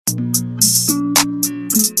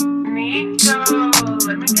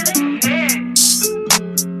Dark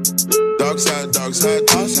side, dark side,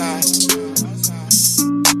 dark side.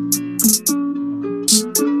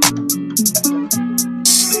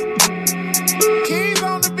 Keys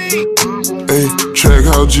on the beat. Ayy, track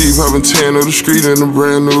house Jeep, hoppin' 10 on the street in a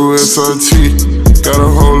brand new SRT. Got a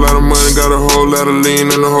whole lot of money, got a whole lot of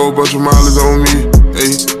lean, and a whole bunch of mileage on me.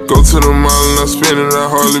 Ayy, go to the mall and I spend it, I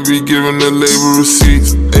hardly be giving the labor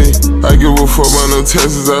receipts. Ayy, I give a fuck about no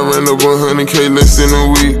taxes, I ran up 100K less than a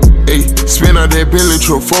week. Ayy, spin out that Bentley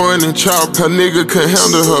truck, foreign and chop. Her nigga couldn't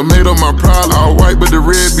handle her, made up my problem. All white but the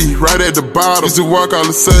red be right at the bottom. Used to walk all of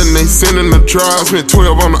a sudden, they sending the drive. Spent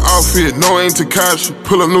 12 on the outfit, no ain't Takashi.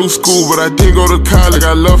 Pull up new school, but I didn't go to college.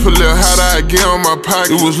 I love a little how I get on my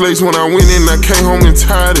pocket. It was late when I went in, I came home and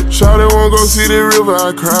tied it. Shawty won't go see the river,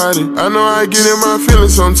 I cried it. I know I get in my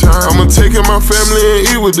feelings sometimes. I'ma take in my family and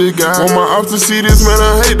eat with the guy. Want my off to see this man,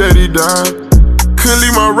 I hate that he died. Couldn't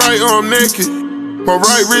leave my right arm naked. My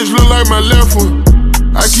right wrist look like my left one.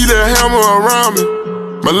 I keep that hammer around me.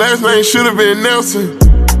 My last name should've been Nelson.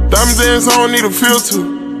 Diamonds dance, I don't need a filter.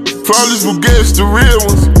 Flawless Bugattis, the real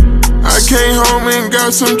ones. I came home and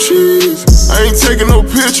got some cheese. I ain't taking no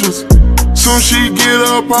pictures. Soon she get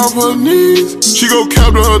up off her knees, she go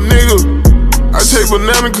capture her nigga. I take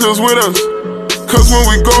banana clips with us, cause when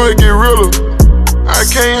we go it get realer. I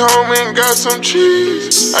came home and got some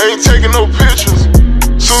cheese. I ain't taking no pictures.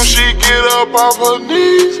 Soon she get up off her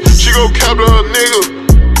knees, she go capture her nigga.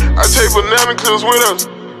 I take banana clips with us,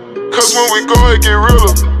 cause when we go it get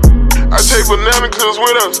realer. I take banana clips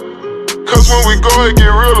with us, cause when we go it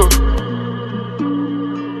get realer.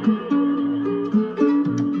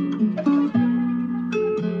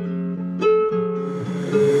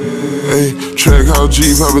 Ayy, track house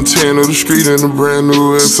Jeep, hoppin' 10 on the street in a brand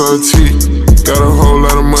new SRT. Got a whole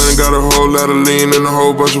lot of money, got a whole lot of lean, and a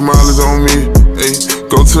whole bunch of mileage on me. Ayy,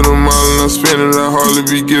 go to the mall and I spend it, I hardly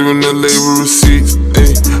be giving the labor receipts.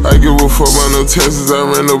 Ayy, I give a fuck about no taxes, I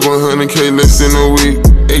ran up 100K less than a week.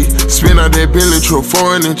 Ayy, spin out that Bentley truck,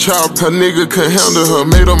 foreign and chop. Her nigga couldn't handle her,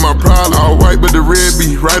 made up my problem. All white but the red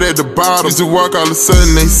be right at the bottom. Used to walk all of a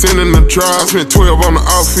sudden, they sending the drive. Spent 12 on the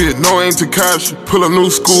outfit, no ain't Takashi. Pull up new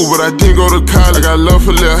school, but I didn't go to college. I got love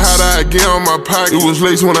for little how I get on my pocket. It was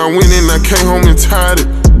late when I went in, I came home and tied it.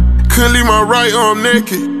 Couldn't leave my right arm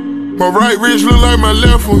naked. My right wrist look like my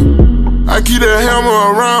left one. I keep that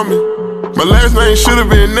hammer around me. My last name should've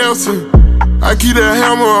been Nelson. I keep that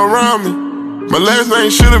hammer around me. My last name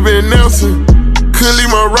should've been Nelson. Couldn't leave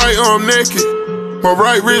my right arm naked. My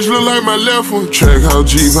right wrist look like my left one. Track house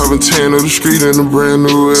Jeep, hoppin' 10 on the street in a brand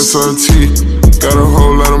new SRT. Got a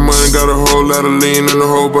whole lot of money, got a whole lot of lean, and a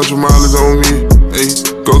whole bunch of mileage on me.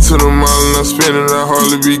 Ayy, go to the mall and I spend it, I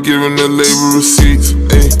hardly be giving the labor receipts.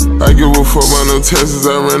 Ayy, I give a fuck about no taxes,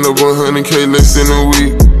 I ran up 100K less than a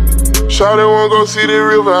week. Shawty won't go see the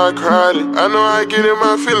river, I cried it. I know I get in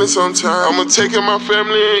my feelings sometimes. I'ma take in my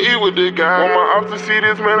family and eat with the guy. Want my off to see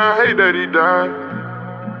this man, I hate that he died.